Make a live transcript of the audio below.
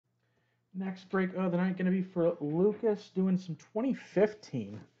Next break of the night going to be for Lucas doing some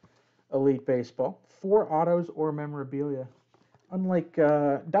 2015 Elite Baseball. 4 autos or memorabilia. Unlike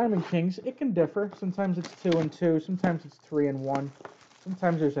Diamond Kings, it can differ. Sometimes it's 2 and 2. Sometimes it's 3 and 1.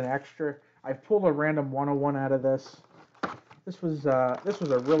 Sometimes there's an extra. I pulled a random 101 out of this. This was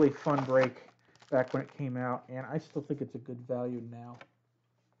a really fun break back when it came out, and I still think it's a good value now.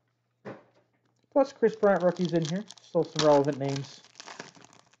 Plus, Chris Bryant rookies in here. Still some relevant names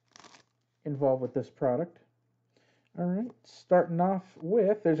involved with this product. All right, starting off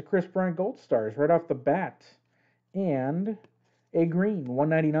with, there's a Chris Bryant Gold Stars right off the bat. And a green,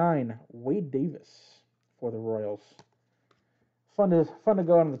 199, Wade Davis for the Royals. Fun to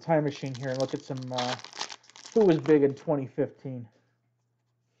go on the time machine here and look at some who was big in 2015.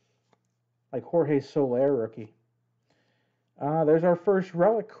 Like Jorge Soler rookie. There's our first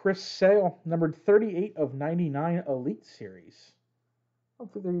relic, Chris Sale, numbered 38 of 99 Elite Series. I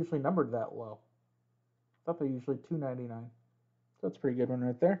don't think they're usually numbered that low. I thought they're usually 299. So that's a pretty good one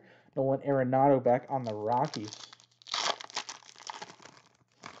right there. Nolan Arenado back on the Rockies.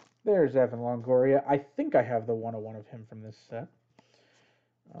 There's Evan Longoria. I think I have the 101 of him from this set.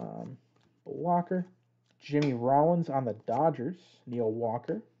 Walker. Jimmy Rollins on the Dodgers. Neil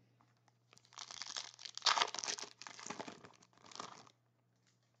Walker.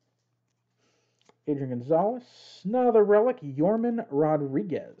 Adrian Gonzalez. Another relic, Yorman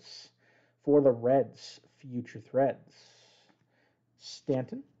Rodriguez for the Reds. Future Threads.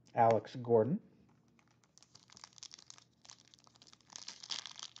 Stanton. Alex Gordon.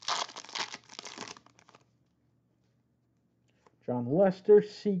 John Lester,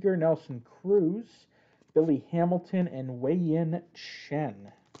 Seager, Nelson Cruz, Billy Hamilton, and Wei-Yin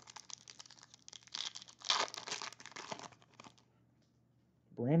Chen.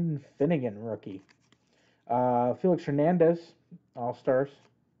 Brandon Finnegan, rookie. Felix Hernandez, All-Stars.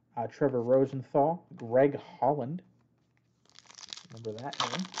 Trevor Rosenthal, Greg Holland. Remember that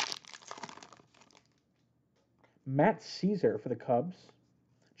name. Matt Caesar for the Cubs.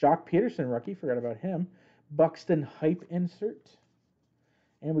 Jock Peterson, rookie. Forgot about him. Buxton Hype insert.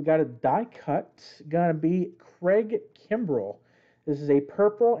 And we got a die cut. Gonna be Craig Kimbrell. This is a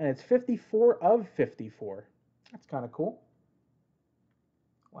purple, and it's 54 of 54. That's kind of cool.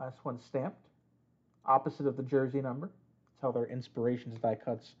 Last one stamped. Opposite of the jersey number. That's how their Inspirations die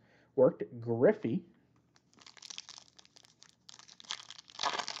cuts worked. Griffey.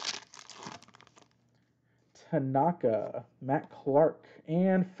 Tanaka. Matt Clark.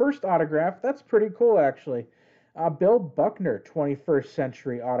 And first autograph. That's pretty cool, actually. Bill Buckner, 21st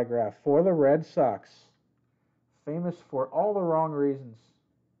century autograph for the Red Sox. Famous for all the wrong reasons,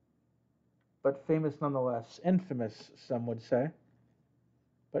 but famous nonetheless. Infamous, some would say.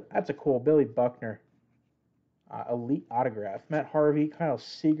 But that's a cool Billy Buckner elite autograph. Matt Harvey, Kyle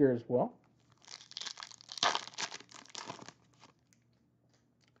Seager as well.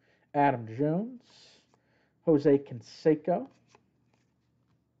 Adam Jones, Jose Canseco.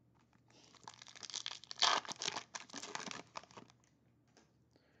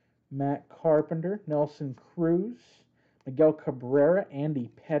 Matt Carpenter, Nelson Cruz, Miguel Cabrera, Andy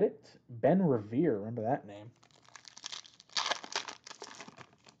Pettit, Ben Revere, remember that name.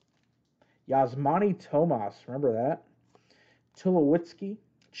 Yasmani Tomas, remember that. Tulowitzki,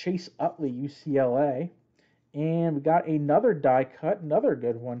 Chase Utley, UCLA. And we got another die cut, another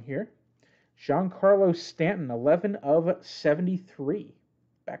good one here. Giancarlo Stanton, 11 of 73,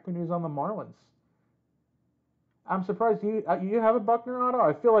 back when he was on the Marlins. I'm surprised you have a Buckner auto.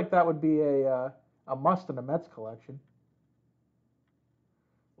 I feel like that would be a must in a Mets collection.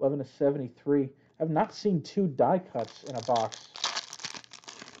 11 of 73. I've not seen 2 die cuts in a box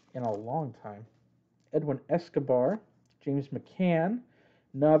in a long time. Edwin Escobar, James McCann,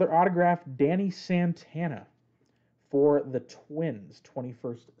 another autograph, Danny Santana for the Twins,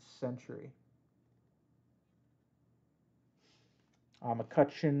 21st century.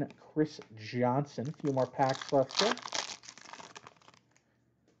 McCutcheon, Chris Johnson. A few more packs left there.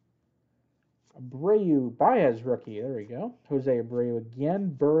 Abreu, Baez rookie. There we go. Jose Abreu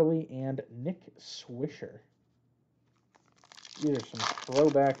again. Burley and Nick Swisher. These are some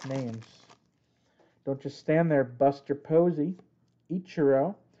throwback names. Don't just stand there, Buster Posey.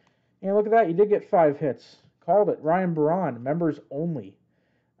 Ichiro. And look at that. You did get 5 hits. Called it. Ryan Braun, members only.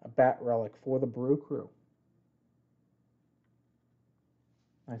 A bat relic for the Brew Crew.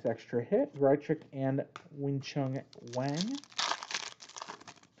 Nice extra hit. Rychik and Winchung Wang.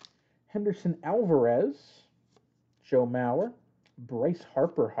 Henderson Alvarez. Joe Mauer. Bryce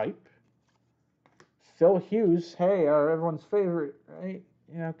Harper hype. Phil Hughes. Hey, everyone's favorite, right?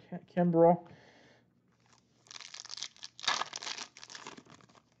 Yeah, Kimbrel.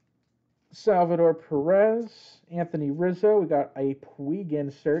 Salvador Perez, Anthony Rizzo. We got a Puig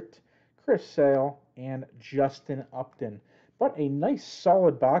insert, Chris Sale, and Justin Upton. But a nice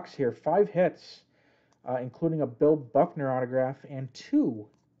solid box here. 5 hits, including a Bill Buckner autograph and 2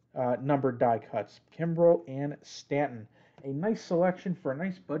 numbered die cuts, Kimbrel and Stanton. A nice selection for a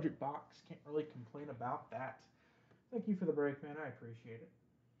nice budget box. Can't really complain about that. Thank you for the break, man. I appreciate it.